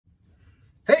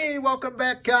Hey, welcome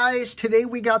back, guys. Today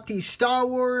we got the Star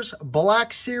Wars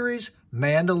Black Series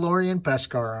Mandalorian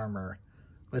Beskar armor.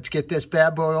 Let's get this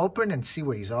bad boy open and see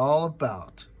what he's all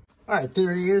about. All right,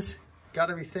 there he is.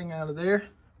 Got everything out of there.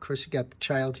 Of course, you got the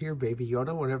child here, Baby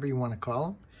Yoda, whatever you want to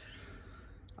call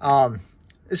him.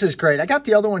 This is great. I got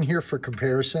the other one here for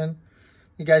comparison.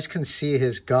 You guys can see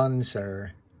his guns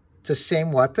are, it's the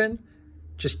same weapon,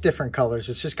 just different colors.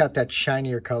 It's just got that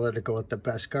shinier color to go with the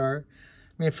Beskar.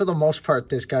 I mean, for the most part,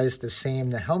 this guy's the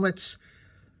same. The helmets,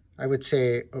 I would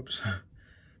say,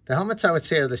 the helmets, I would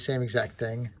say, are the same exact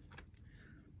thing.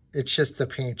 It's just the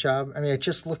paint job. I mean, it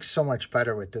just looks so much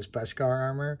better with this Beskar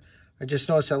armor. I just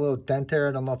noticed that little dent there.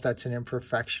 I don't know if that's an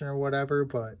imperfection or whatever,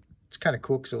 but it's kind of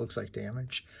cool because it looks like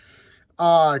damage.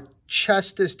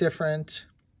 Chest is different.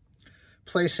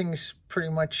 Placing's pretty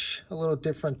much a little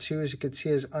different too. As you can see,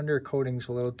 his undercoating's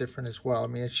a little different as well. I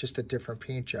mean, it's just a different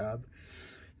paint job.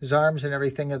 His arms and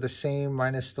everything are the same,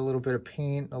 minus the little bit of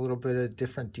paint, a little bit of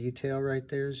different detail right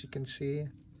there, as you can see.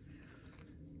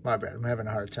 My bad, I'm having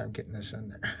a hard time getting this in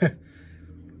there.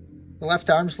 The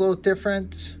left arm's a little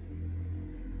different.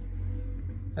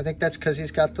 I think that's because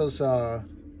he's got those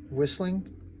whistling.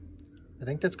 I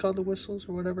think that's called the whistles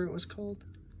or whatever it was called.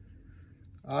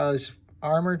 His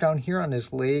armor down here on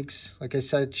his legs, like I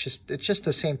said, it's just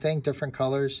the same thing, different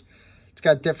colors. It's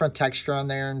got different texture on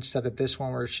there instead of this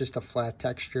one where it's just a flat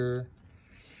texture.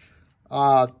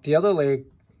 The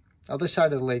other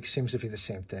side of the leg seems to be the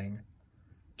same thing.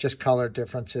 Just color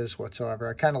differences whatsoever.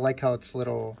 I kind of like how it's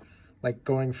little, like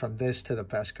going from this to the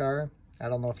Beskar. I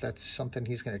don't know if that's something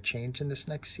he's going to change in this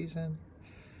next season.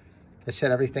 Like I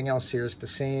said, everything else here is the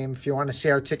same. If you want to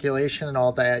see articulation and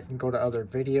all that, you can go to other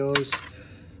videos.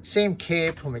 Same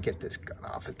cape. Let me get this gun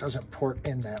off. It doesn't port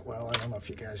in that well. I don't know if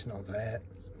you guys know that.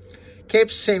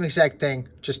 Cape's same exact thing,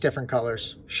 just different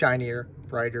colors. Shinier,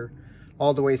 brighter,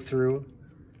 all the way through.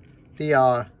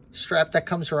 The strap that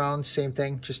comes around, same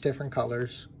thing, just different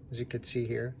colors, as you can see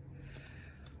here.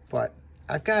 But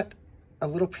I've got a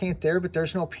little paint there, but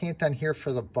there's no paint on here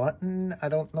for the button. I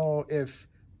don't know if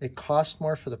it costs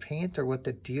more for the paint or what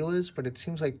the deal is, but it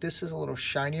seems like this is a little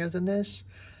shinier than this.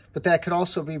 But that could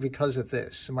also be because of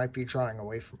this. It might be drawing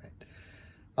away from it.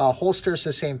 Holster's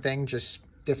the same thing, just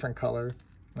different color.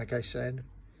 Like I said,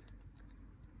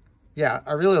 yeah,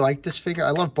 I really like this figure.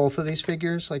 I love both of these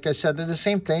figures. Like I said, they're the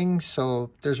same thing,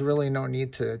 so there's really no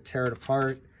need to tear it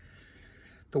apart.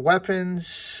 The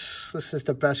weapons, this is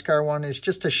the Beskar one, is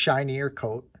just a shinier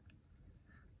coat.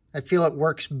 I feel it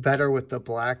works better with the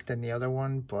black than the other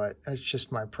one, but that's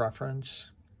just my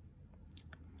preference.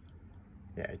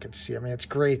 Yeah, you can see, I mean, it's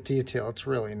great detail. It's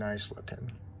really nice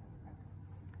looking.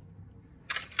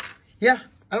 Yeah,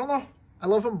 I don't know. I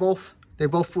love them both. They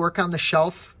both work on the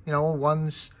shelf. You know,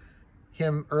 one's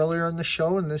him earlier in the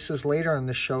show, and this is later in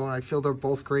the show. And I feel they're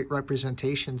both great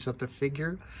representations of the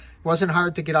figure. It wasn't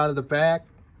hard to get out of the back.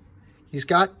 He's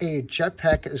got a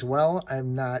jetpack as well.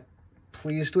 I'm not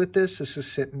pleased with this. This is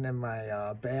sitting in my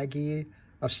baggie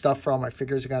of stuff for all my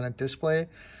figures I got on display.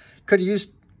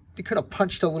 He could have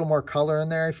punched a little more color in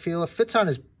there, I feel. It fits on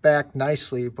his back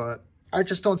nicely, but I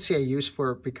just don't see a use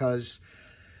for it because,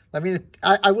 I mean,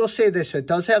 I will say this. It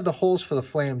does have the holes for the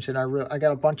flames, and I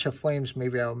got a bunch of flames.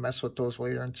 Maybe I'll mess with those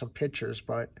later in some pictures,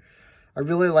 but I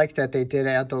really like that they did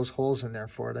add those holes in there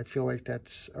for it. I feel like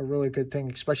that's a really good thing,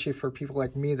 especially for people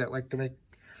like me that like to make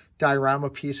diorama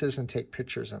pieces and take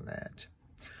pictures on that.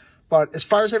 But as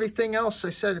far as everything else, I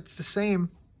said it's the same.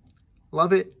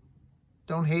 Love it.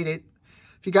 Don't hate it.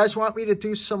 If you guys want me to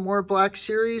do some more Black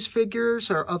Series figures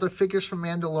or other figures from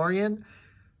Mandalorian,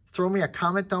 throw me a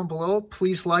comment down below.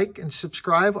 Please like and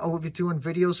subscribe. I will be doing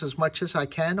videos as much as I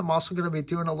can. I'm also going to be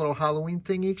doing a little Halloween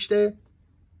thing each day.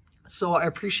 So I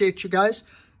appreciate you guys.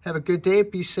 Have a good day.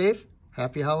 Be safe.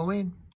 Happy Halloween.